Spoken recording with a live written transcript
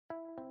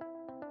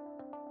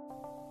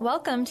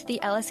Welcome to the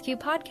LSQ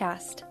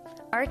podcast.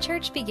 Our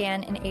church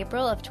began in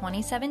April of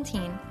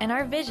 2017, and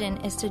our vision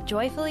is to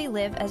joyfully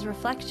live as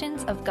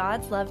reflections of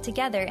God's love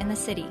together in the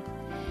city.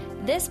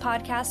 This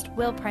podcast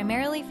will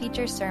primarily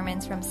feature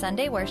sermons from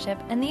Sunday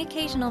worship and the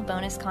occasional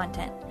bonus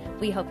content.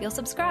 We hope you'll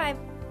subscribe.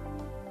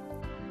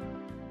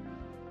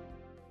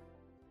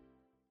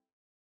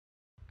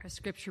 Our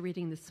scripture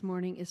reading this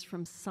morning is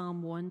from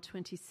Psalm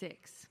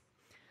 126.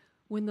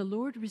 When the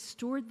Lord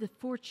restored the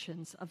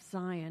fortunes of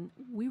Zion,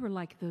 we were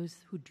like those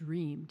who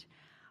dreamed.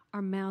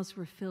 Our mouths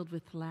were filled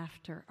with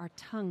laughter, our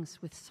tongues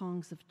with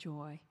songs of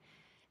joy.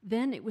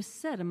 Then it was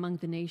said among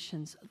the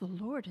nations, the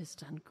Lord has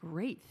done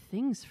great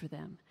things for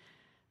them.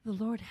 The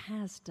Lord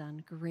has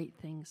done great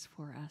things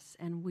for us,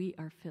 and we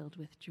are filled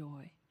with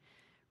joy.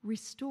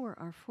 Restore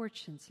our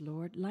fortunes,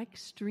 Lord, like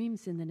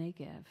streams in the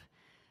Negev.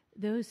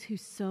 Those who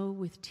sow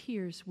with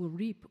tears will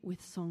reap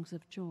with songs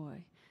of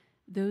joy.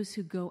 Those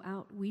who go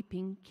out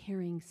weeping,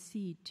 carrying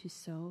seed to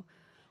sow,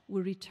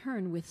 will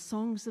return with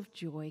songs of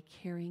joy,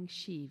 carrying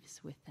sheaves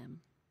with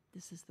them.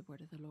 This is the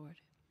word of the Lord.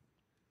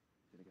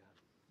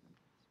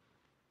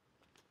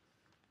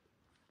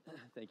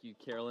 Thank you,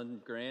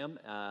 Carolyn, Graham.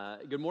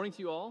 Good morning to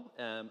you all.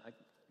 I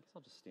guess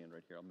I'll just stand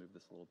right here. I'll move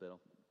this a little bit. I'll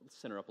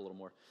center up a little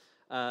more.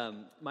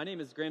 My name,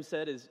 as Graham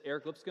said, is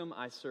Eric Lipscomb.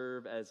 I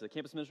serve as a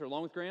campus minister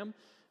along with Graham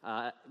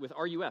with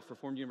RUF,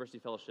 Reformed University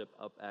Fellowship,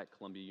 up at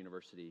Columbia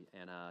University.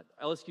 And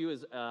LSQ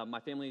is my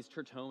family's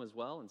church home as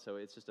well, and so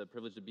it's just a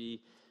privilege to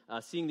be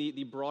seeing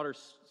the broader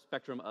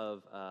spectrum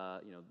of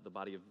the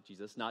body of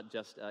Jesus, not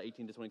just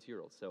 18 to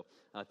 22-year-olds. So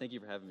thank you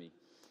for having me.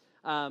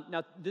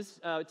 Now,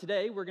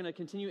 today we're going to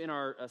continue in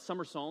our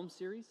Summer Psalms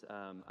series.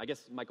 I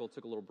guess Michael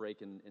took a little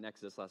break in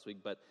Exodus last week,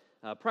 but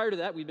prior to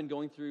that, we've been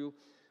going through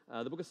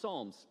the book of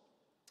Psalms.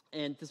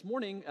 And this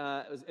morning,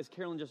 as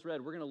Carolyn just read,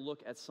 we're going to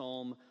look at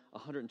Psalm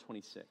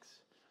 126.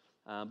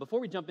 Before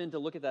we jump in to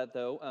look at that,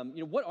 though,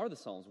 what are the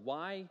Psalms?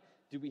 Why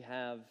do we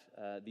have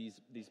these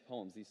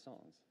poems, these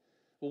songs?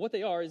 Well, what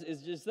they are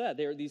is just that.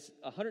 They are these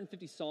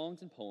 150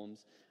 songs and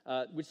poems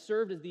which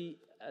served as the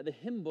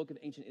hymn book of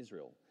ancient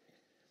Israel.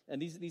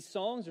 And these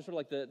songs are sort of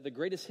like the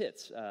greatest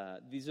hits.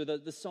 These are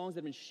the songs that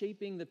have been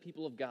shaping the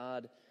people of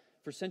God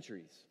for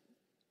centuries.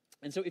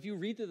 And so if you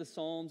read through the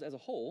Psalms as a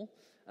whole,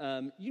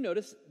 you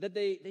notice that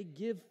they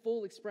give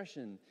full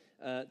expression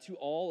to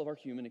all of our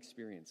human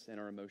experience and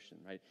our emotion,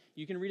 right?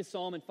 You can read a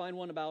psalm and find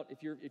one about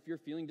if you're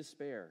feeling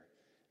despair,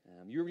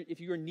 if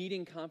you are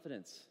needing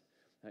confidence,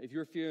 if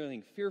you're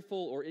feeling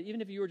fearful, or even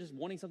if you are just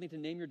wanting something to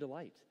name your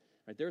delight,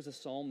 right? There's a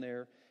psalm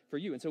there for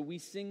you. And so we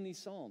sing these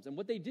psalms. And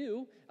what they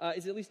do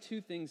is at least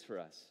two things for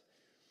us.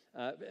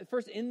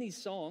 First, in these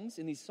psalms,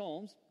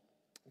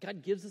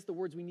 God gives us the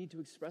words we need to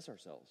express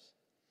ourselves.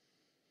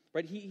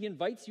 Right? He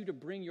invites you to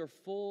bring your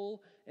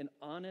full and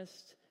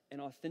honest and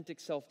authentic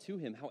self to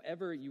him,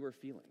 however you are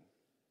feeling.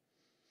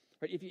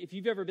 Right? If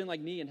you've ever been like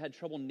me and had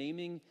trouble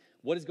naming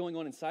what is going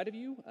on inside of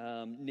you,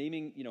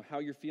 naming how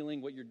you're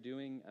feeling, what you're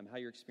doing, how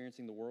you're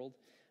experiencing the world,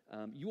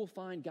 you will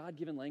find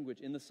God-given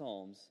language in the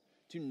Psalms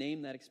to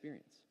name that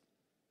experience.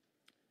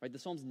 Right? The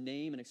Psalms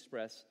name and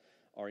express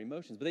our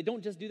emotions. But they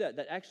don't just do that.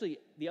 That actually,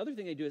 the other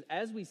thing they do is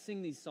as we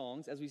sing these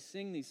songs, as we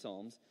sing these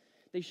Psalms,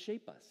 they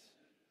shape us.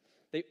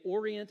 They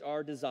orient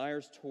our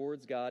desires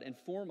towards God and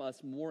form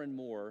us more and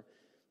more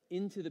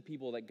into the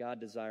people that God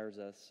desires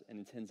us and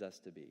intends us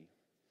to be.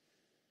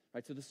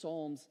 Right? So the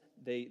Psalms,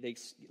 they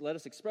let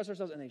us express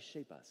ourselves and they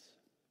shape us.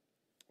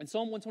 And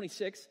Psalm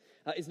 126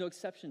 is no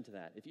exception to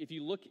that. If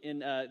you look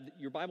in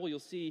your Bible, you'll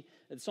see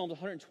that Psalms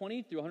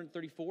 120 through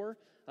 134,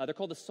 they're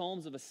called the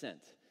Psalms of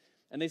Ascent.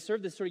 And they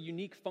serve this sort of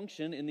unique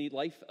function in the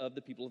life of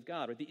the people of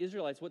God. Right? The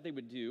Israelites, what they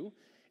would do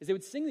is they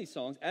would sing these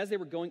songs as they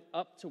were going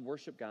up to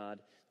worship God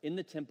in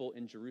the temple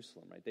in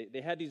Jerusalem. Right?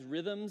 They had these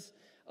rhythms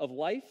of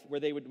life where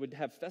they would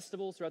have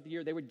festivals throughout the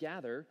year. They would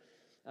gather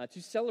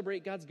to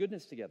celebrate God's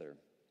goodness together,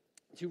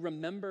 to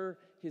remember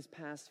his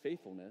past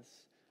faithfulness,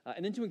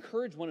 and then to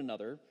encourage one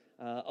another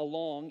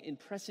along in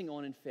pressing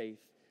on in faith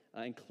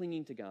and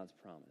clinging to God's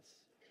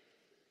promise.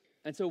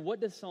 And so what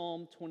does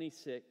Psalm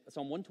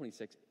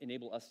 126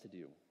 enable us to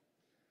do?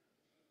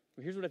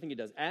 Well, here's what I think it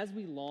does. As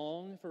we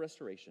long for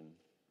restoration,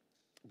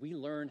 we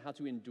learn how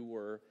to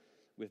endure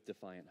with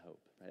defiant hope.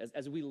 Right?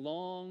 As we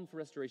long for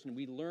restoration,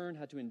 we learn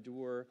how to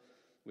endure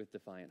with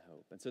defiant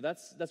hope. And so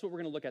that's what we're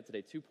going to look at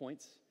today. 2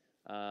 points.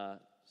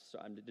 So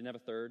I didn't have a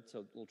third, so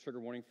a little trigger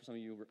warning for some of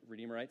you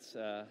Redeemerites.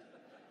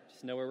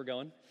 Just know where we're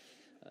going.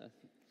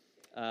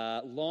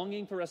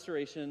 Longing for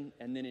restoration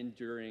and then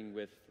enduring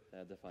with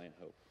defiant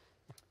hope.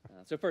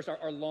 So first,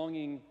 our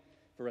longing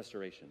for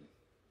restoration.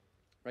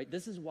 Right?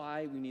 This is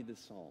why we need this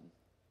psalm.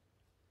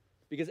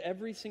 Because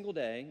every single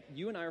day,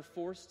 you and I are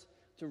forced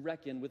to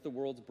reckon with the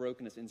world's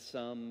brokenness in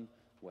some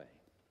way.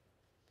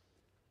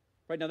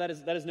 Right? Now, that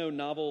is no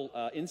novel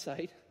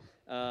insight,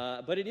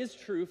 but it is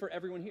true for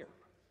everyone here.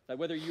 That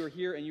whether you're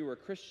here and you are a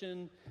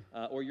Christian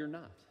or you're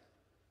not.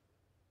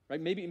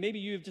 Right? Maybe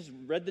you've just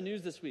read the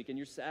news this week and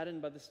you're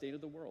saddened by the state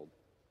of the world.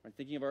 Right?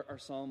 Thinking of our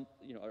psalm,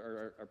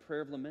 our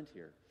prayer of lament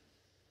here.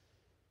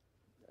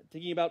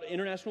 thinking about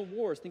international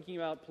wars, thinking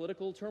about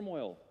political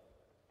turmoil.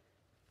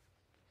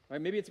 Right?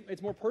 Maybe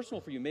it's more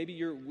personal for you. Maybe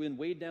you're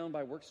weighed down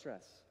by work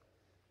stress.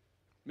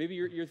 Maybe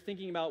you're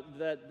thinking about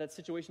that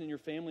situation in your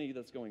family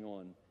that's going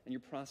on, and you're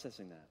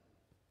processing that.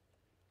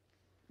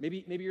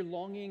 Maybe you're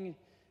longing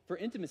for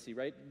intimacy,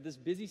 right? This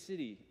busy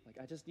city, like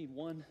I just need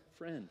one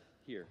friend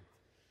here.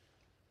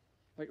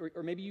 Right?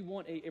 Or maybe you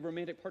want a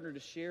romantic partner to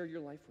share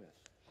your life with.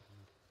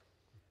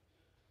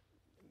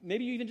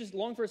 Maybe you even just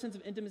long for a sense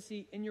of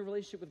intimacy in your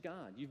relationship with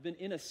God. You've been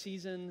in a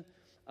season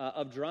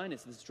of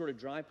dryness, this sort of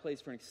dry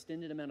place for an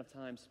extended amount of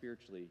time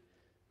spiritually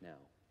now.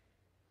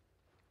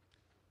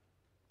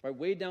 Right,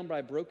 weighed down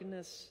by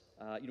brokenness,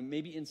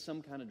 maybe in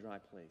some kind of dry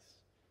place.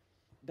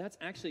 That's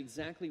actually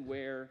exactly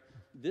where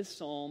this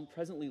psalm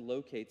presently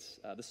locates.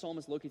 The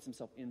psalmist locates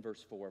himself in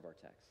verse 4 of our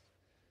text.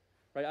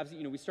 Right,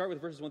 obviously, we start with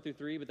verses 1 through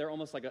 3, but they're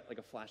almost like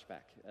a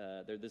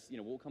flashback. They're this,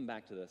 we'll come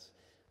back to this.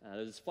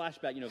 There's this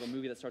flashback, of a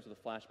movie that starts with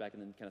a flashback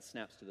and then kind of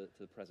snaps to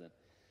the present.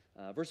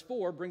 Verse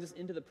 4 brings us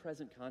into the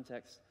present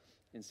context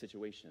and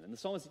situation. And the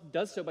psalmist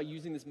does so by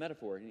using this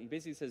metaphor. And he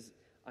basically says,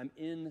 I'm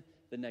in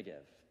the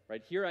Negev.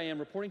 Right? Here I am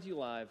reporting to you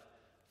live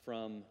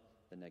from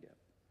the Negev.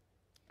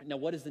 Now,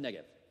 what is the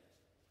Negev?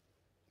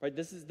 Right?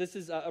 This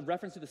is a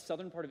reference to the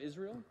southern part of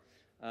Israel.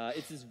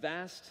 It's this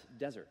vast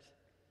desert.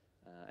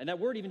 And that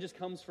word even just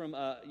comes from,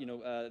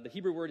 the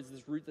Hebrew word is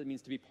this root that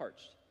means to be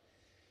parched.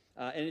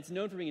 And it's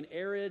known for being an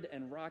arid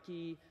and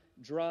rocky,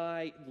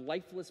 dry,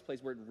 lifeless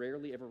place where it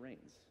rarely ever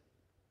rains.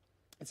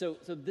 And so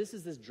this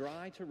is this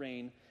dry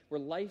terrain where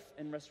life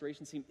and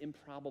restoration seem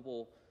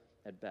improbable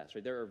at best.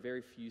 Right? There are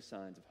very few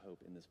signs of hope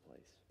in this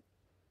place.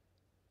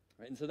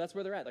 Right? And so that's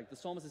where they're at. Like the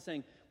psalmist is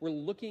saying, we're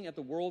looking at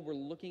the world, we're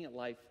looking at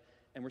life,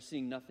 and we're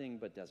seeing nothing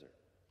but desert.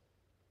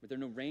 But there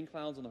are no rain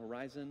clouds on the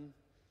horizon.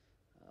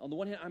 On the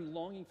one hand, I'm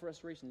longing for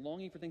restoration,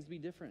 longing for things to be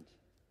different.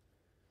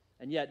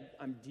 And yet,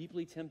 I'm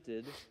deeply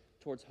tempted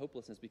towards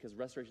hopelessness because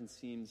restoration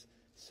seems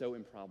so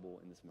improbable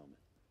in this moment.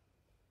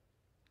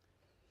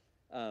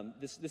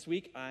 This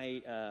week,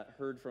 I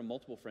heard from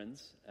multiple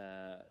friends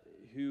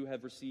who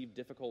have received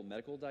difficult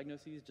medical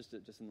diagnoses just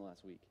in the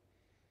last week.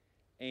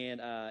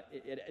 And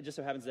it just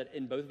so happens that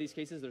in both of these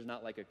cases, there's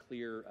not like a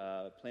clear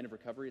plan of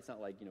recovery. It's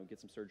not like, get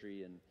some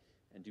surgery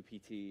and do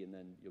PT and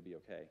then you'll be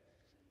okay.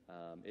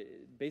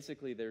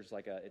 Basically, it's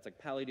like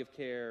palliative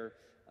care,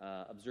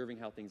 observing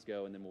how things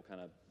go, and then we'll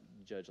kind of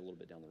judge a little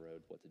bit down the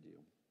road what to do.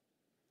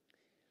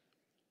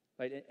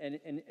 Right?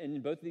 And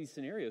in both of these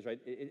scenarios, right,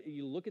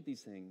 you look at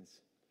these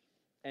things,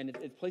 and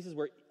it's places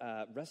where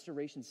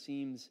restoration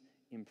seems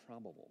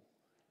improbable.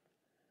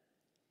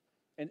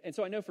 And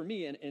so I know for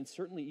me, and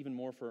certainly even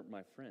more for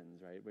my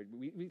friends, right,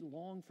 we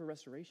long for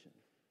restoration.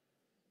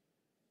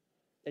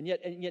 And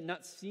yet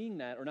not seeing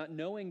that or not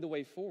knowing the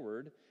way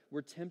forward,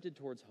 we're tempted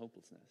towards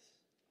hopelessness.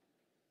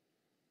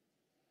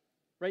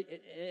 Right?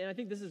 And I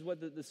think this is what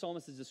the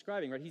psalmist is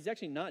describing, right? He's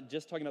actually not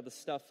just talking about the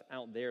stuff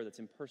out there that's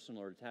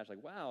impersonal or detached,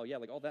 like, wow, yeah,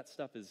 like all that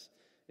stuff is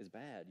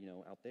bad,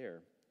 out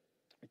there.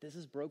 But this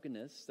is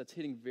brokenness that's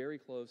hitting very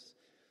close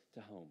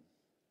to home.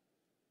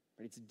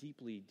 Right? It's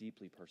deeply,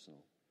 deeply personal.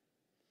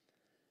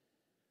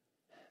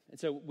 And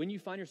so when you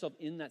find yourself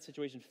in that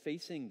situation,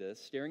 facing this,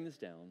 staring this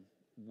down,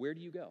 where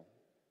do you go?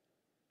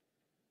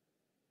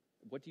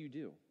 What do you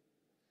do?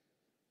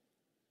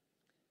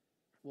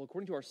 Well,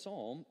 according to our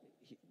psalm,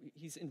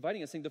 he's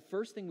inviting us, saying the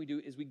first thing we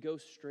do is we go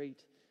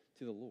straight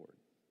to the Lord.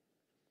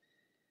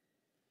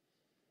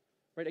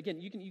 Right? Again,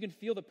 you can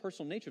feel the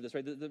personal nature of this,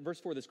 right? The verse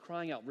 4, this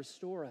crying out,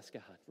 restore us,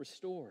 God,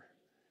 restore.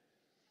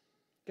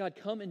 God,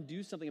 come and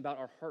do something about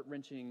our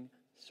heart-wrenching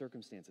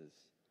circumstances.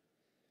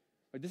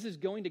 Right? This is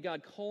going to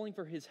God, calling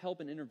for his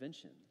help and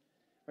intervention.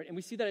 Right? And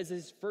we see that as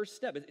his first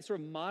step. It's sort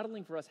of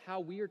modeling for us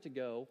how we are to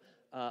go,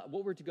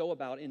 what we're to go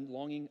about in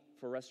longing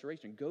for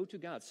restoration. Go to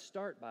God.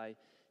 Start by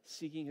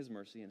seeking his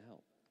mercy and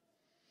help.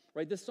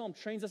 Right? This psalm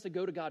trains us to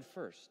go to God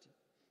first.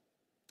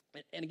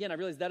 And again, I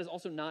realize that is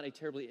also not a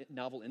terribly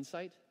novel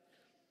insight.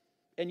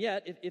 And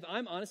yet, if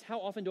I'm honest, how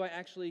often do I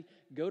actually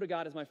go to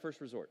God as my first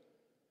resort?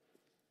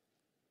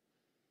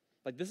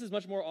 Like, this is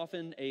much more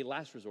often a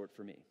last resort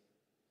for me.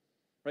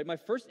 Right? My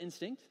first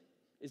instinct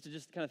is to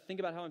just kind of think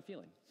about how I'm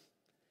feeling.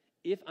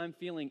 If I'm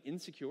feeling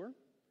insecure,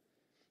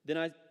 then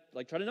I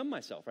try to numb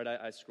myself, right?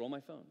 I scroll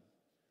my phone.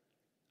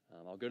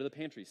 I'll go to the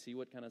pantry, see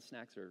what kind of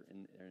snacks are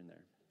in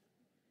there.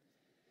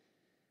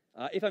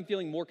 If I'm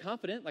feeling more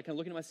confident, like kind of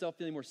looking at myself,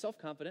 feeling more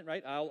self-confident,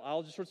 right?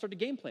 I'll just sort of start to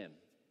game plan,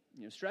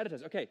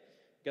 strategize. Okay,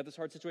 got this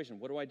hard situation.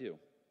 What do I do?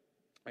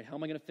 Right, how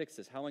am I going to fix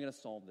this? How am I going to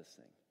solve this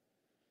thing?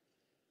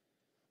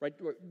 Right?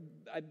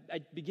 I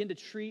begin to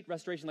treat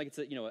restoration like it's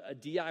a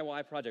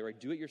DIY project, right?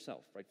 Do it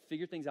yourself, right?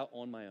 Figure things out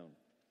on my own.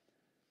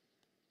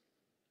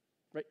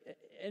 Right?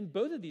 And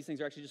both of these things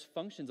are actually just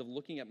functions of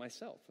looking at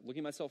myself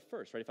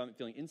first, right? If I'm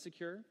feeling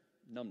insecure,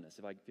 numbness.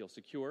 If I feel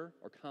secure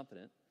or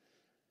confident,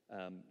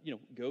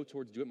 go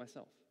towards do it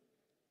myself.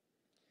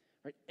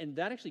 Right? And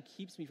that actually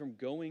keeps me from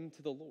going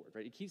to the Lord,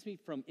 right? It keeps me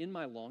from, in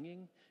my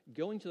longing,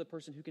 going to the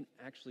person who can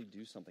actually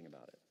do something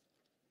about it.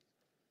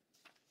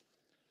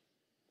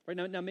 Right?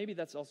 Now maybe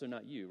that's also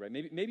not you, right?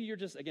 Maybe you're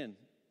just, again,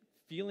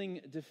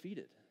 feeling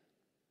defeated.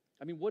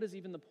 I mean, what is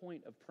even the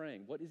point of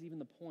praying? What is even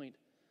the point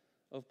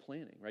of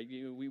planning, right?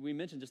 We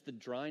mentioned just the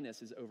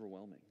dryness is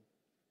overwhelming.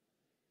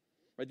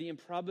 Right? The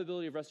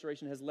improbability of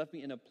restoration has left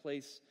me in a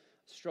place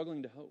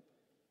struggling to hope.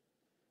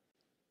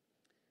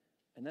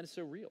 And that is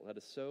so real. That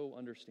is so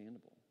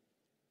understandable.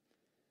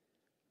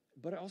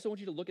 But I also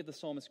want you to look at the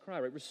psalmist's cry,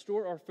 right?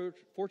 Restore our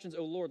fortunes,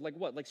 O Lord, like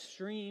what? Like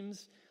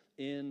streams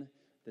in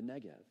the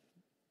Negev.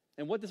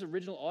 And what this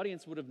original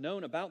audience would have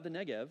known about the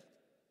Negev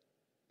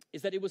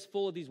is that it was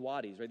full of these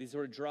wadis, right? These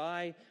sort of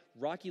dry,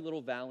 rocky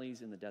little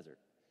valleys in the desert,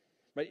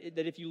 right?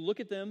 That if you look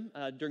at them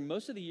during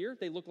most of the year,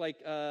 they look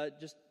like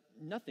just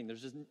nothing.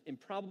 There's just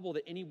improbable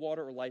that any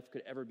water or life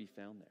could ever be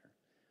found there.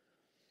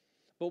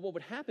 But what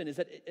would happen is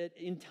that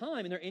in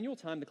their annual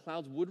time, the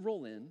clouds would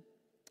roll in,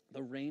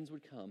 the rains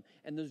would come,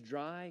 and those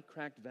dry,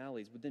 cracked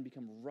valleys would then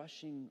become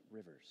rushing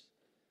rivers.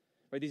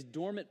 Right? These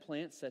dormant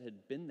plants that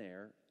had been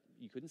there,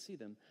 you couldn't see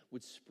them,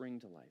 would spring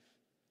to life.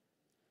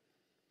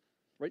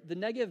 Right? The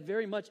Negev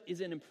very much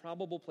is an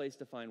improbable place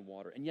to find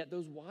water, and yet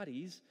those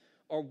wadis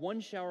are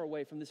one shower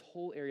away from this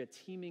whole area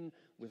teeming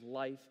with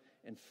life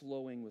and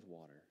flowing with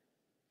water.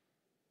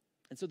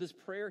 And so this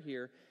prayer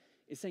here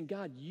is saying,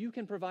 God, you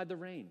can provide the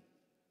rain.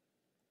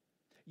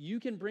 You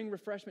can bring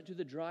refreshment to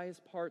the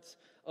driest parts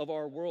of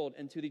our world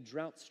and to the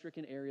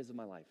drought-stricken areas of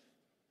my life.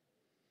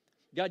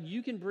 God,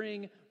 you can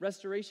bring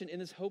restoration in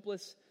this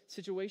hopeless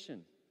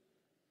situation.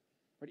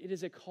 Right? It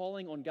is a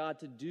calling on God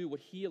to do what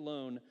He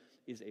alone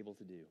is able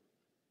to do.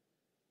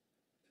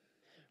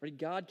 Right?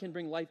 God can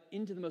bring life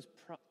into the most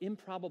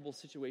improbable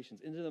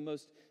situations, into the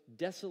most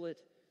desolate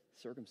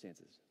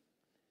circumstances.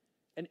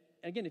 And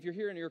again, if you're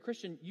here and you're a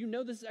Christian, you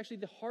know this is actually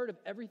the heart of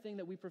everything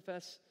that we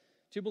profess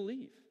to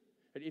believe.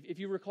 Right? If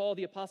you recall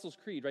the Apostles'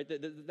 Creed, right,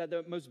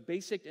 the most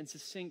basic and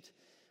succinct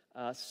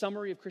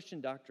summary of Christian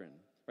doctrine,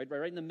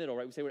 right in the middle,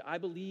 right, we say, I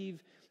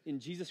believe in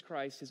Jesus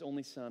Christ, His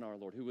only Son, our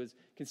Lord, who was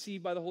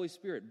conceived by the Holy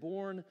Spirit,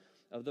 born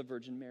of the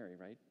Virgin Mary,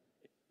 right?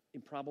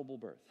 Improbable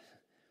birth.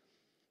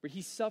 But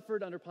He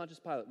suffered under Pontius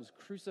Pilate, was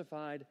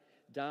crucified,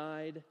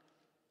 died,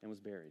 and was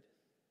buried.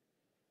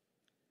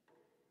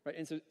 Right,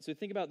 and so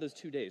think about those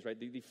 2 days, right?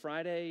 The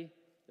Friday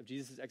of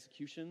Jesus'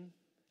 execution,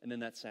 and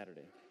then that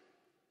Saturday.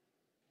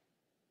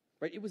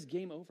 Right, it was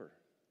game over.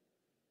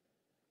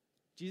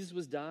 Jesus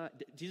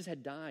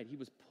had died. He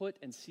was put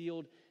and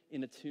sealed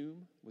in a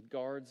tomb with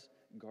guards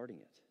guarding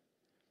it.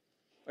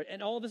 Right,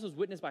 and all of this was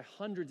witnessed by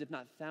hundreds, if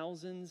not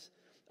thousands,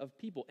 of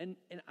people. And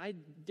I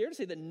dare to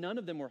say that none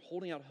of them were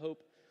holding out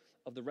hope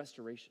of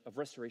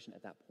restoration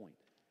at that point.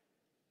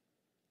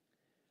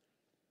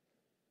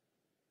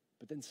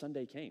 But then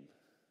Sunday came.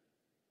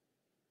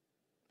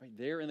 Right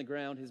there in the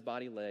ground, His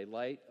body lay,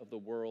 light of the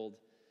world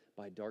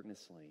by darkness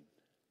slain.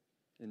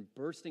 And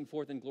bursting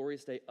forth in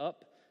glorious day,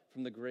 up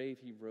from the grave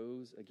He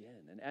rose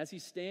again. And as He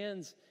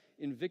stands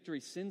in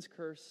victory, sin's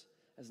curse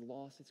has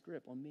lost its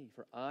grip on me,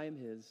 for I am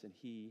His and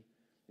He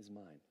is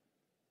mine.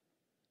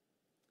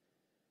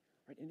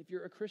 Right? And if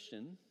you're a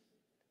Christian,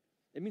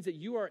 it means that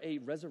you are a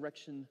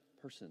resurrection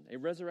person, a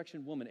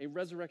resurrection woman, a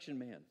resurrection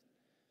man.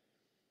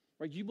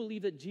 Right? You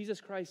believe that Jesus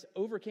Christ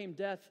overcame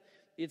death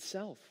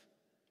itself.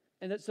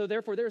 And that so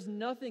therefore there's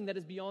nothing that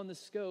is beyond the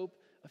scope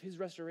of His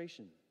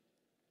restoration.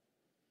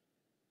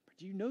 But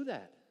do you know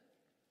that?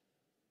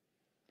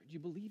 Or do you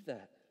believe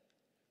that?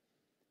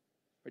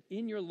 But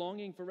in your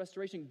longing for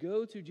restoration,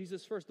 go to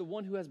Jesus first, the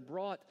one who has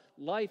brought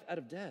life out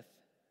of death,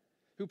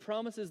 who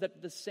promises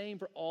that the same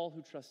for all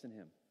who trust in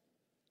Him.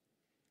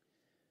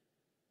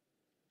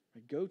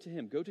 Right, go to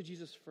Him, go to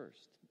Jesus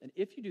first. And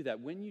if you do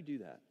that, when you do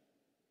that,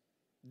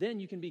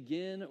 then you can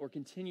begin or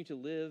continue to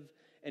live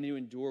and to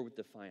endure with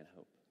defiant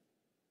hope.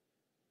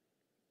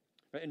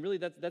 Right? And really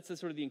that's the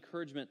sort of the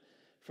encouragement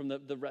from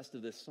the rest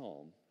of this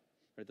psalm.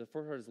 Right? The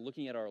first part is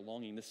looking at our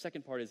longing. The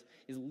second part is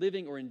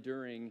living or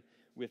enduring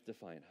with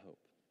defiant hope.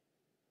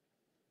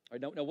 All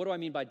right, now what do I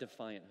mean by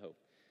defiant hope?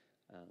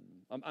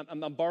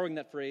 I'm borrowing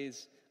that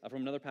phrase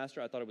from another pastor.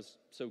 I thought it was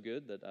so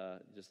good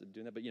that just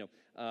doing that.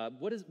 But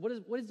what is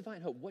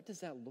defiant hope? What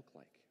does that look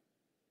like?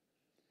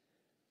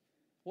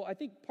 Well, I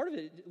think part of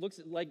it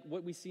looks like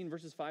what we see in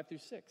verses 5 through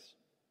 6.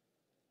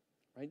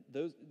 Right?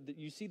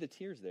 You see the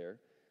tears there,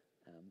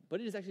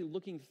 but it is actually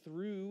looking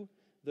through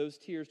those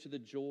tears to the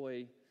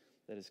joy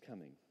that is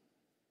coming.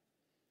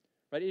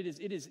 Right?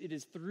 It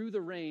is through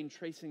the rain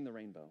tracing the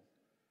rainbow.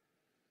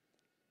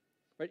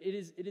 Right? It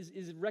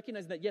is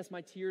recognizing that, yes,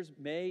 my tears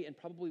may and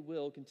probably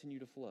will continue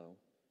to flow,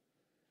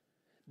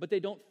 but they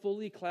don't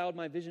fully cloud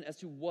my vision as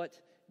to what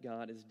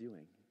God is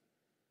doing.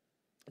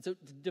 And so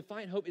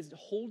defiant hope is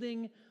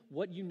holding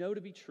what you know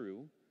to be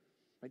true,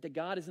 right? That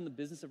God is in the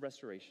business of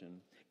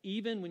restoration,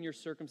 even when your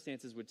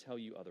circumstances would tell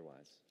you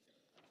otherwise.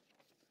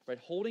 Right?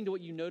 Holding to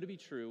what you know to be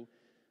true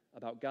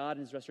about God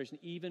and His restoration,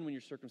 even when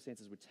your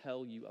circumstances would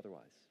tell you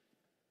otherwise.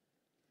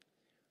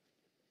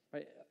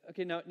 Right?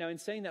 Okay, now in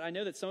saying that, I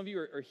know that some of you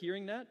are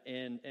hearing that,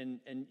 and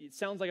it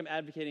sounds like I'm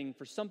advocating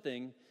for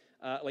something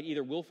like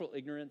either willful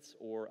ignorance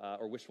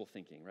or wishful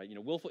thinking, right?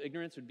 Willful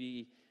ignorance would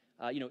be,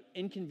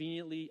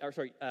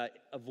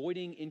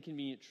 avoiding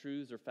inconvenient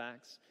truths or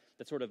facts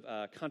that sort of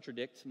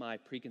contradict my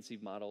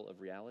preconceived model of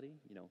reality.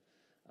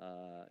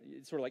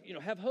 It's sort of like,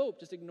 have hope,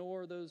 just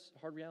ignore those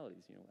hard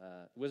realities.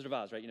 Wizard of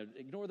Oz, right?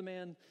 Ignore the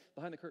man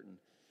behind the curtain.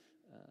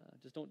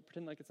 Just don't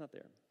pretend like it's not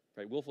there,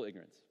 right? Willful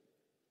ignorance.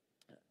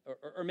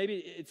 Or maybe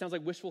it sounds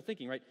like wishful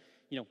thinking, right?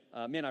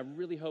 Man, I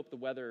really hope the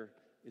weather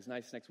is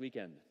nice next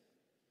weekend.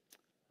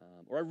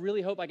 Or I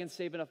really hope I can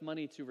save enough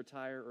money to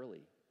retire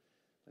early.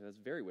 That's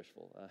very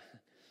wishful.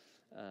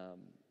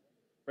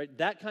 Right?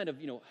 That kind of,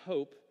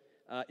 hope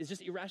is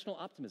just irrational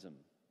optimism.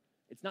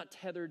 It's not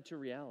tethered to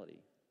reality.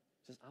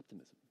 It's just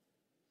optimism.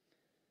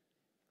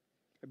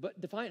 But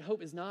defiant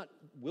hope is not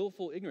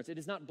willful ignorance. It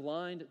is not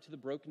blind to the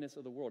brokenness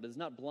of the world. It is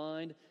not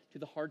blind to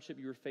the hardship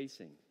you are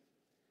facing.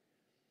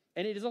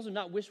 And it is also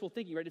not wishful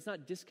thinking, right? It's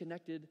not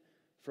disconnected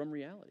from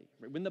reality.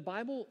 Right? When the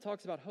Bible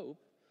talks about hope,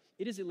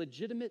 it is a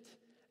legitimate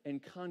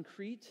and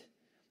concrete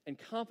and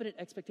confident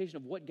expectation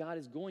of what God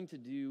is going to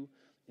do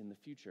in the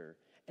future.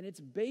 And it's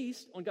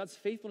based on God's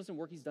faithfulness and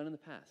work he's done in the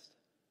past.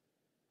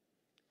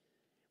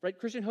 Right?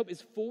 Christian hope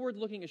is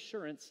forward-looking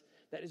assurance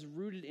that is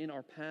rooted in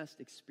our past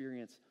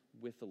experience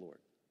with the Lord.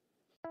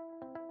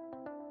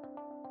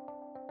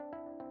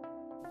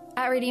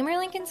 At Redeemer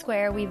Lincoln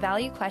Square, we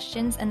value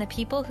questions and the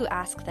people who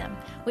ask them,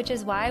 which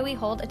is why we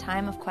hold a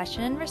time of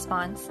question and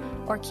response,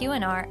 or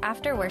Q&R,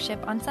 after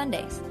worship on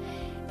Sundays.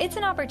 It's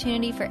an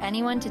opportunity for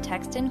anyone to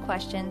text in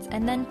questions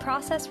and then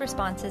process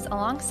responses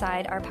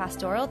alongside our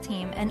pastoral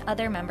team and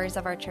other members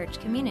of our church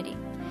community.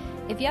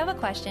 If you have a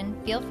question,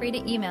 feel free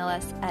to email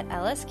us at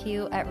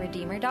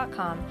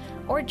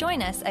lsq@redeemer.com or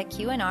join us at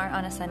Q&R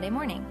on a Sunday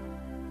morning.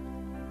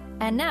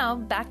 And now,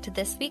 back to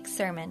this week's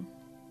sermon.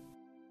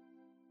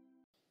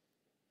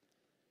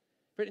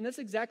 Right, and that's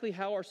exactly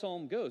how our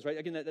psalm goes, right?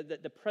 Again,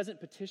 the present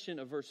petition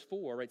of verse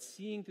 4, right?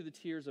 Seeing through the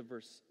tears of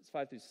verse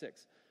 5 through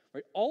 6.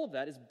 Right? All of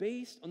that is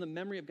based on the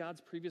memory of God's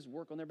previous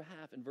work on their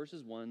behalf in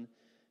verses 1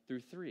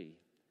 through 3.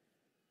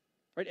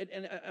 Right?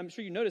 And I'm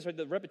sure you notice, right,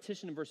 the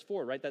repetition in verse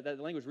 4, right? That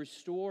language,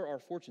 restore our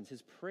fortunes,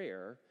 his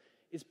prayer,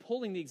 is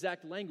pulling the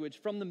exact language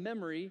from the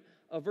memory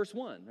of verse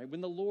 1, right?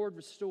 When the Lord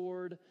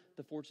restored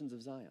the fortunes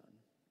of Zion.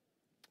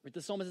 Right?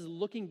 The psalmist is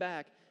looking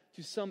back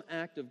to some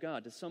act of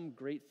God, to some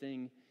great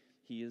thing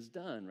he has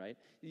done, right?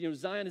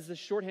 Zion is the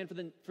shorthand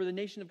for the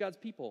nation of God's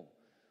people.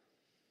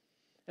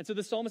 And so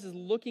the psalmist is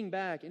looking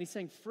back and he's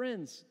saying,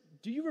 friends,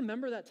 do you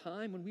remember that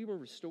time when we were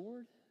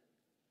restored?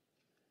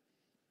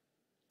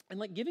 And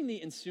like giving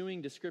the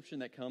ensuing description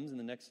that comes in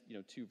the next,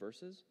 2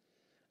 verses,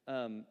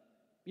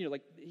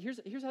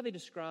 here's how they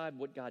describe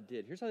what God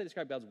did. Here's how they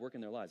describe God's work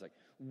in their lives. Like,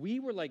 we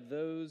were like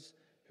those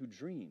who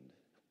dreamed.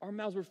 Our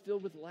mouths were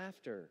filled with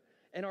laughter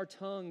and our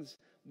tongues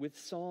with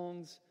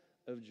songs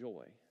of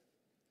joy.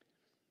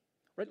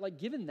 Right? Like,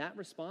 given that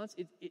response,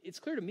 it's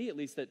clear to me at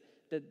least that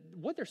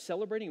what they're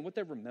celebrating and what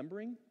they're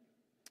remembering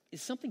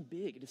is something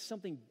big. It is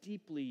something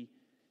deeply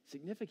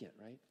significant,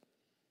 right?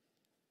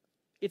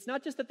 It's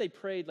not just that they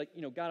prayed, like,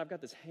 God, I've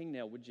got this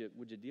hangnail, would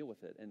you deal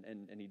with it?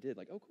 And he did,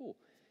 like, oh, cool.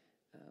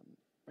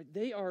 Right?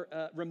 They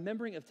are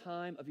remembering a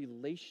time of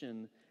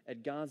elation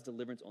at God's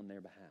deliverance on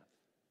their behalf.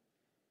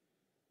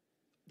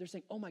 They're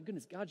saying, oh my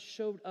goodness, God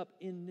showed up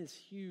in this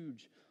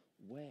huge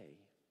way.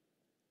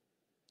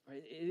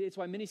 Right? It's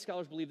why many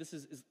scholars believe this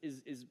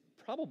is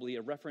probably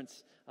a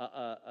reference,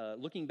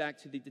 looking back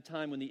to the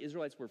time when the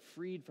Israelites were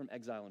freed from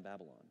exile in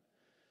Babylon.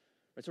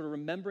 Right? Sort of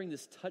remembering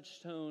this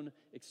touchstone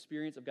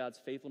experience of God's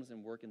faithfulness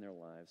and work in their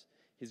lives,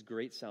 his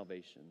great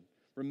salvation.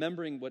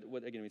 Remembering what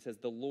again, he says,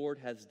 the Lord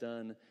has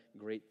done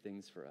great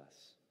things for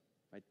us.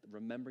 Right?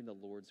 Remembering the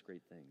Lord's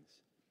great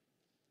things.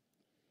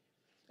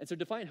 And so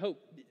defiant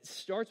hope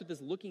starts with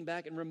this looking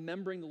back and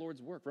remembering the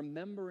Lord's work,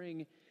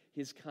 remembering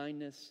his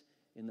kindness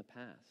in the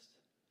past.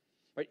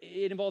 Right?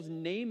 It involves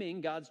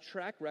naming God's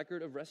track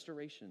record of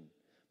restoration,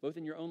 both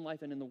in your own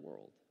life and in the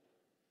world.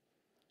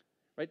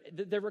 Right?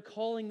 They're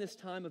recalling this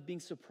time of being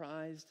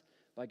surprised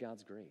by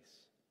God's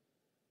grace.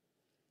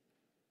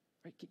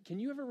 Right? Can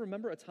you ever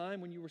remember a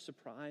time when you were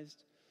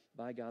surprised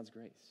by God's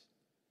grace?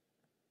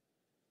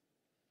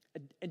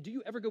 And do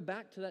you ever go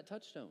back to that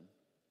touchstone?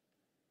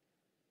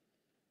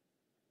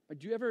 Or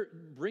do you ever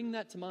bring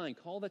that to mind,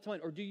 call that to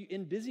mind? Or do you,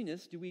 in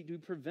busyness, do we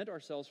prevent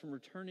ourselves from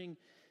returning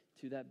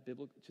to that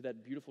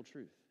beautiful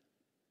truth?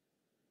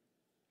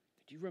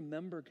 Do you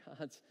remember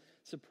God's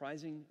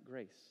surprising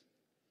grace?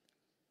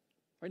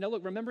 Right, now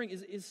look, remembering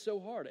is so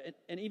hard.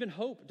 And even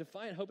hope,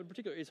 defiant hope in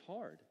particular, is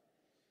hard.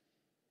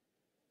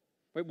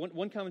 Right,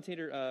 one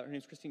commentator, her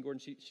name's Christine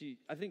Gordon,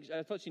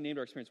 I thought she named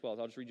our experience well,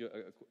 so I'll just read you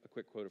a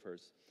quick quote of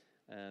hers.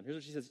 Here's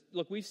what she says.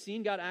 Look, we've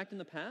seen God act in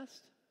the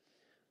past.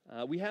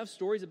 We have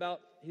stories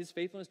about his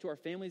faithfulness to our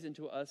families and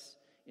to us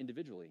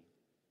individually.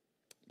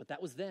 But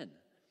that was then,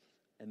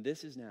 and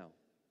this is now.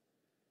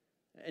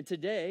 And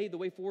today, the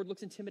way forward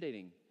looks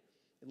intimidating.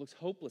 It looks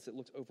hopeless. It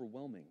looks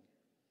overwhelming.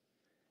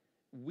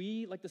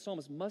 We, like the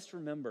psalmist, must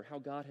remember how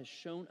God has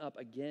shown up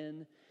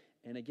again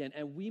and again,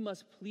 and we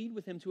must plead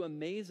with him to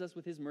amaze us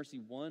with his mercy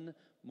one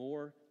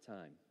more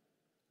time.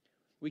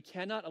 We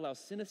cannot allow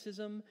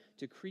cynicism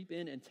to creep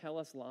in and tell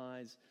us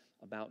lies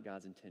about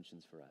God's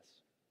intentions for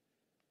us.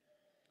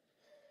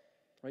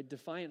 right?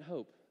 Defiant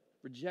hope,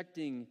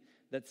 rejecting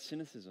that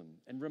cynicism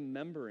and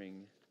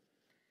remembering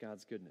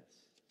God's goodness.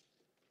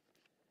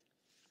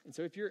 And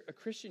so if you're a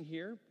Christian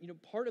here,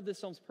 part of this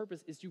psalm's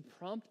purpose is to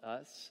prompt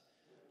us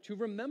to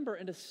remember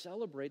and to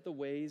celebrate the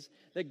ways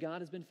that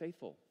God has been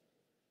faithful.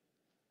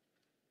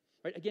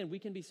 Right? Again, we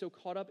can be so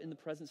caught up in the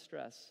present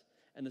stress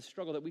and the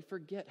struggle that we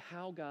forget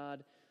how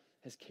God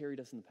has carried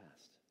us in the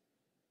past.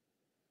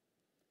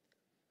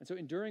 And so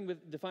enduring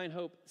with defiant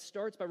hope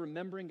starts by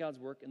remembering God's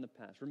work in the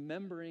past,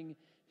 remembering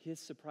his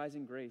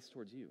surprising grace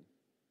towards you.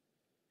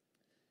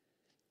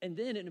 And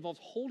then it involves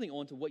holding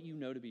on to what you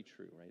know to be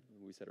true, right?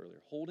 We said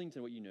earlier, holding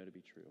to what you know to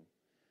be true.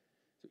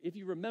 So if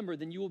you remember,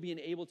 then you will be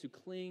able to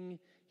cling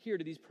here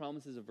to these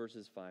promises of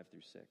verses 5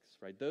 through 6,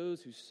 right?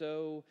 Those who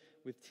sow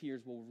with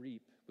tears will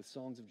reap with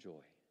songs of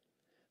joy.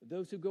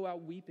 Those who go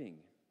out weeping,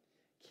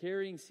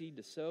 carrying seed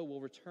to sow, will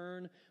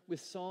return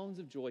with songs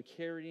of joy,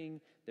 carrying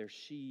their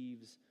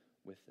sheaves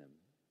with them.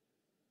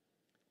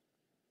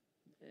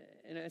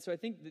 And so I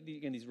think, that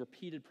again, these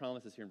repeated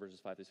promises here in verses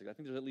 5 through 6, I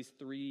think there's at least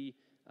three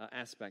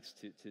aspects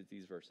to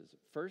these verses.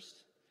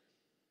 First,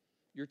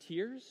 your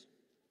tears,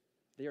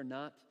 they are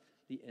not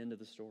the end of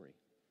the story.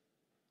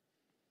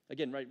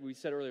 Again, right, we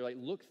said earlier,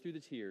 look through the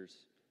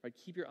tears, right?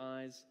 Keep your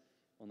eyes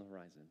on the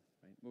horizon,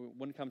 right?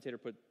 One commentator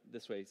put it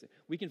this way: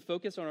 we can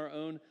focus on our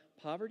own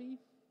poverty,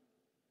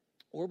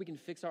 or we can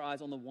fix our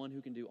eyes on the one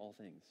who can do all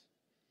things,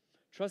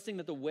 trusting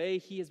that the way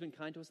he has been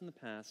kind to us in the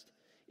past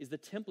is the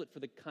template for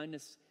the kind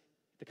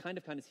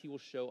of kindness he will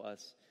show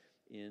us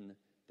in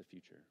the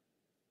future.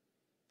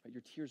 Right?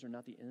 Your tears are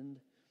not the end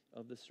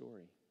of the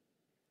story.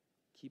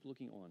 Keep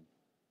looking on.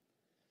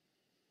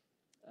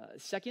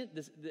 Second,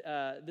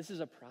 this is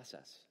a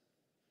process.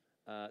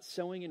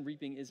 Sowing and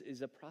reaping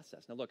is a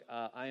process. Now look,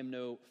 I am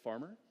no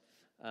farmer,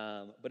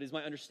 but it's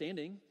my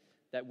understanding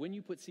that when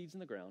you put seeds in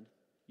the ground,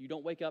 you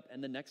don't wake up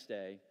and the next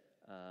day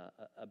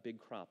a big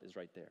crop is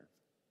right there.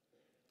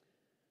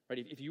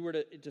 Right? If you were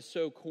to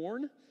sow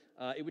corn,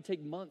 it would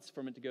take months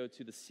for it to go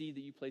to the seed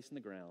that you place in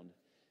the ground,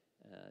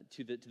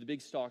 to the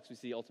big stalks we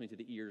see, ultimately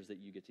to the ears that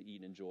you get to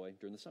eat and enjoy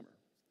during the summer.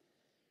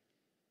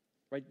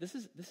 Right? This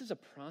is a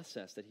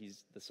process that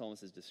the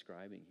psalmist is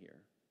describing here.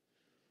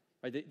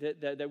 Right?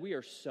 That we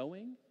are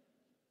sowing,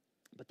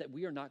 but that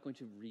we are not going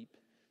to reap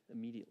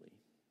immediately.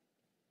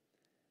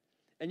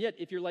 And yet,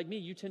 if you're like me,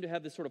 you tend to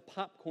have this sort of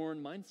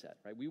popcorn mindset,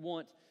 right? We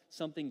want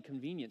something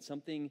convenient,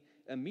 something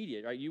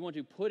immediate, right? You want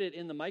to put it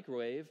in the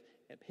microwave,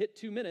 hit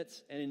 2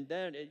 minutes, and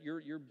then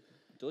your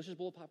delicious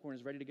bowl of popcorn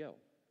is ready to go.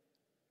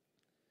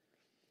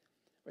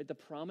 Right? The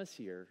promise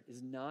here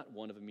is not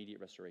one of immediate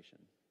restoration.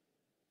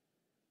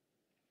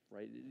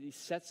 Right? He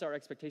sets our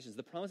expectations.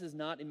 The promise is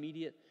not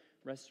immediate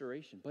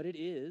restoration, but it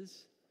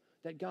is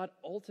that God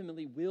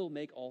ultimately will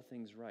make all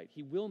things right.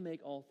 He will make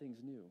all things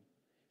new.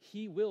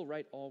 He will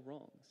right all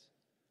wrongs.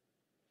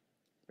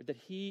 Right? That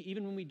he,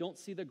 even when we don't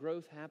see the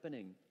growth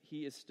happening,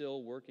 he is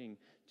still working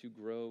to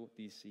grow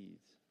these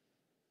seeds.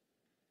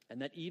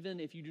 And that even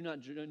if you do not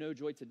know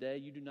joy today,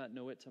 you do not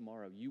know it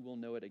tomorrow. You will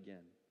know it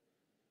again.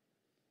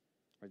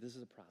 Right? This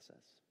is a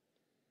process.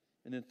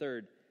 And then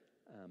third,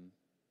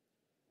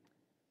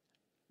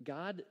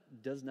 God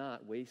does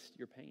not waste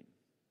your pain.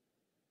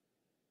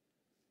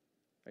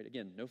 Right?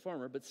 Again, no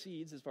farmer, but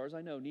seeds, as far as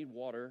I know, need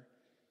water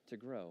to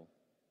grow.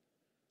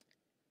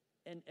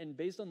 And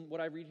based on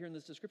what I read here in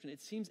this description,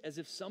 it seems as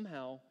if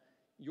somehow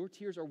your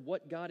tears are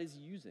what God is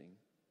using.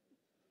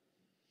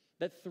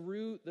 That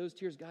through those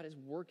tears, God is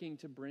working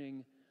to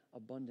bring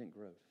abundant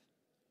growth.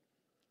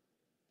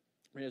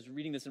 Right? I was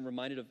reading this and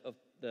reminded of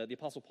the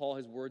Apostle Paul,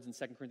 his words in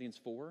 2 Corinthians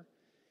 4.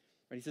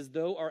 Right? He says,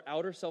 though our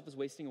outer self is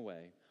wasting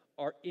away,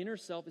 our inner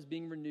self is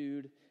being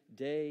renewed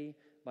day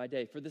by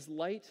day. For this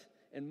light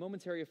and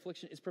momentary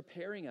affliction is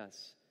preparing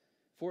us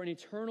for an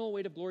eternal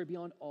weight of glory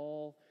beyond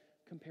all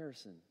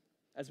comparison,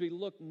 as we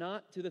look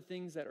not to the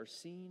things that are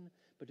seen,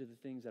 but to the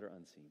things that are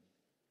unseen.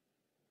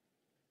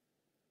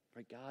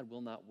 Right? God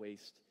will not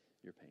waste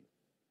your pain.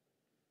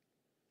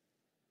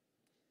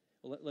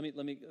 Well,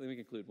 let me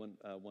conclude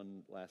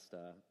one last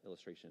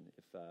illustration.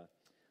 I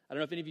don't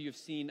know if any of you have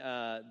seen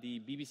the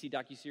BBC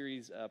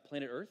docuseries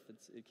Planet Earth.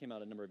 It came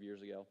out a number of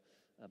years ago,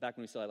 back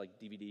when we still had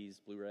DVDs,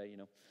 Blu-ray,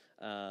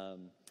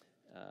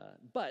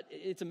 But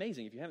it's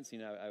amazing. If you haven't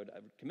seen it, I would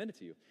commend it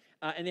to you.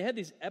 And they had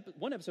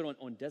one episode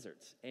on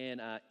deserts.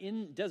 And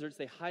in deserts,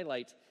 they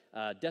highlight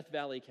Death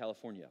Valley,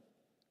 California.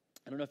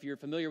 I don't know if you're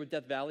familiar with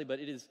Death Valley, but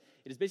it is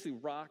basically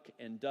rock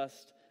and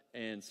dust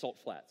and salt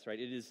flats, right?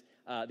 It is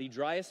the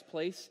driest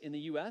place in the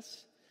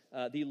U.S.,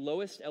 the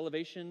lowest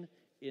elevation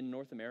in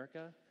North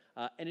America,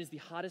 and is the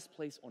hottest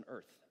place on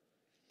Earth.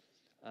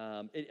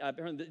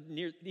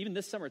 Even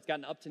this summer, it's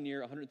gotten up to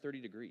near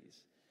 130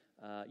 degrees.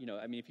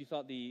 If you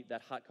thought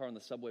that hot car on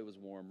the subway was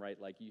warm, right?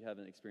 You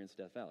haven't experienced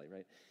Death Valley,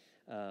 right?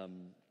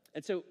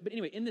 But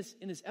anyway, in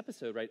this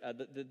episode, right,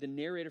 the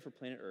narrator for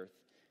Planet Earth,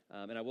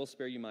 and I will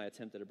spare you my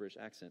attempt at a British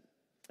accent,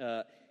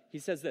 he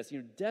says this,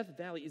 Death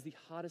Valley is the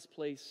hottest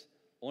place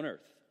on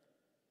Earth.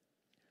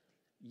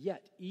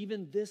 Yet,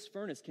 even this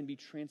furnace can be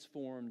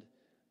transformed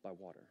by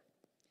water.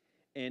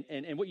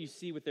 And what you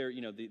see with their,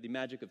 the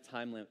magic of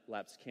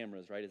time-lapse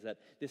cameras, right, is that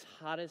this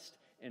hottest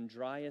and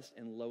driest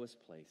and lowest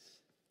place,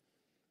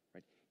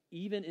 right,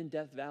 even in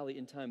Death Valley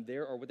in time,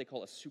 there are what they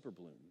call a super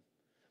bloom,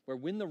 where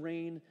when the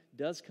rain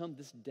does come,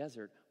 this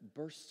desert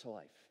bursts to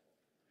life,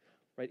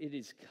 right? It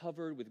is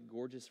covered with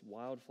gorgeous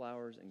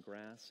wildflowers and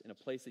grass in a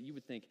place that you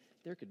would think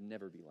there could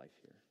never be life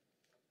here.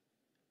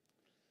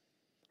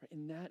 Right?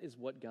 And that is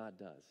what God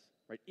does,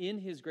 right? In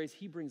his grace,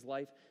 he brings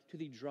life to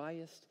the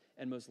driest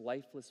and most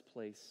lifeless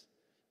place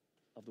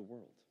of the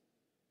world,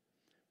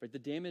 right? The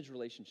damaged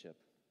relationship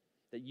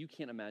that you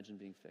can't imagine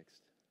being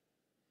fixed,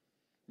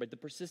 right? The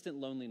persistent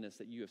loneliness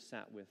that you have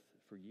sat with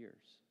for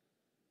years,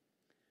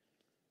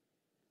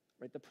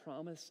 right? The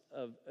promise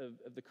of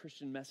the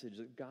Christian message,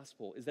 the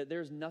gospel, is that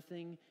there's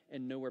nothing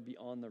and nowhere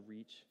beyond the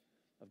reach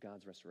of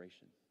God's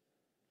restoration.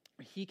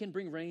 He can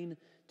bring rain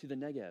to the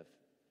Negev.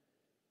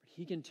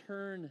 He can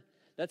turn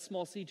that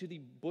small seed to the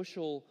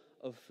bushel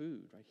of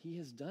food, right? He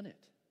has done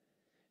it.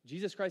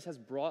 Jesus Christ has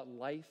brought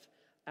life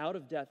out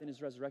of death in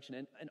his resurrection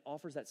and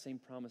offers that same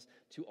promise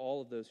to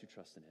all of those who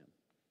trust in him.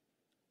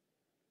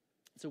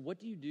 So what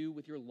do you do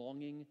with your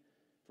longing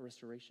for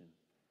restoration?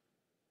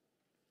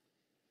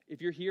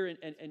 If you're here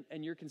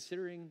and you're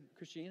considering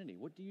Christianity,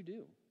 what do you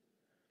do?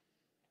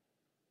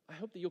 I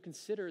hope that you'll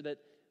consider that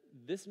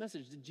this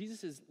message, that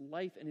Jesus'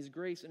 life and his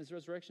grace and his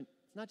resurrection,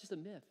 it's not just a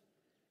myth.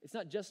 It's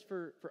not just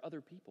for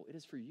other people. It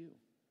is for you.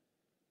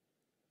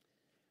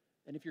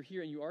 And if you're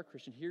here and you are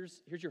Christian,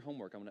 here's your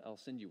homework I'll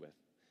send you with.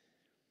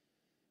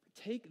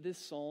 Take this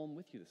psalm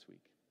with you this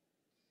week.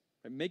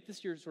 Right? Make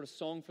this your sort of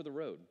song for the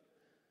road.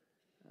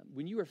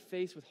 When you are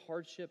faced with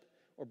hardship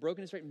or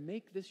brokenness, right,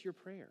 make this your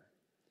prayer.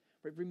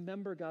 Right?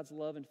 Remember God's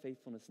love and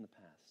faithfulness in the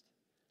past.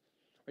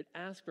 Right?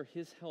 Ask for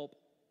his help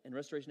and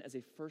restoration as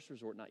a first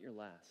resort, not your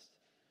last.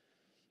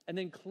 And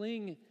then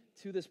cling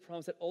to this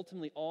promise that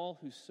ultimately all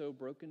who sow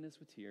brokenness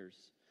with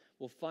tears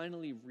will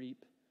finally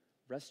reap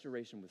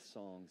restoration with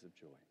songs of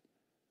joy.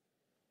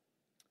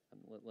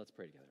 Let's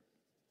pray together.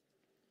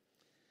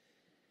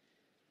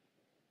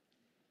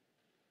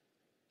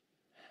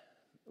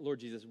 Lord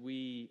Jesus,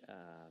 we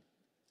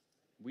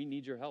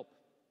need your help.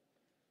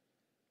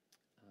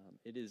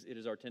 It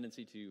is our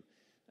tendency to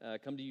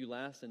come to you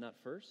last and not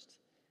first,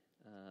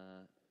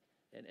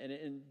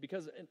 and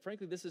because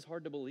frankly this is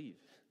hard to believe.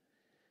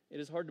 It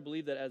is hard to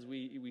believe that as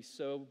we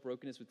sow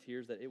brokenness with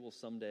tears, that we will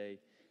someday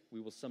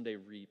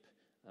reap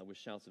with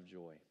shouts of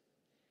joy.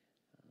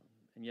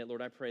 And yet,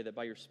 Lord, I pray that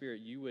by your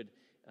Spirit you would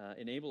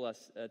enable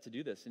us to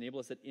do this. Enable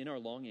us that in our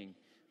longing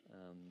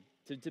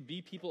to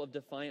be people of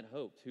defiant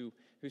hope, who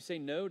say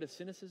no to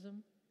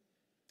cynicism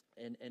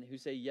and who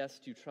say yes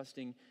to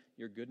trusting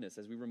your goodness,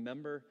 as we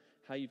remember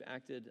how you've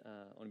acted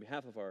on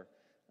behalf of our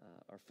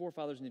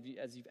forefathers and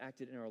as you've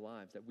acted in our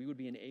lives, that we would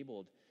be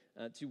enabled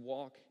to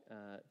walk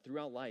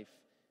throughout life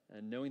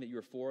knowing that you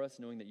are for us,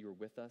 knowing that you are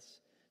with us,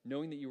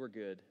 knowing that you are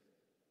good,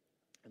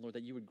 and Lord,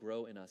 that you would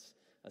grow in us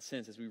a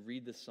sense as we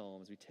read this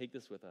psalm, as we take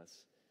this with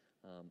us,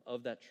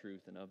 of that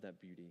truth and of that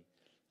beauty.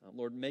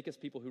 Lord, make us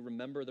people who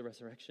remember the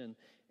resurrection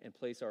and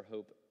place our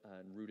hope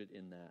rooted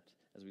in that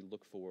as we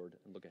look forward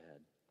and look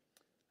ahead.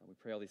 We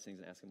pray all these things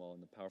and ask them all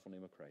in the powerful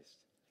name of Christ.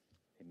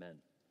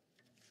 Amen.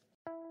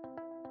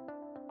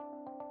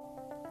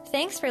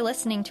 Thanks for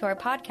listening to our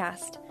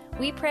podcast.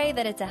 We pray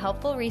that it's a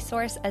helpful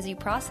resource as you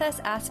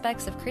process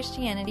aspects of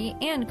Christianity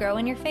and grow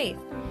in your faith.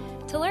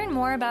 To learn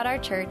more about our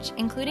church,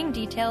 including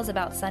details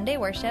about Sunday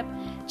worship,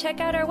 check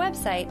out our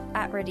website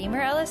at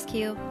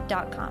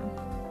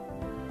redeemerlsq.com.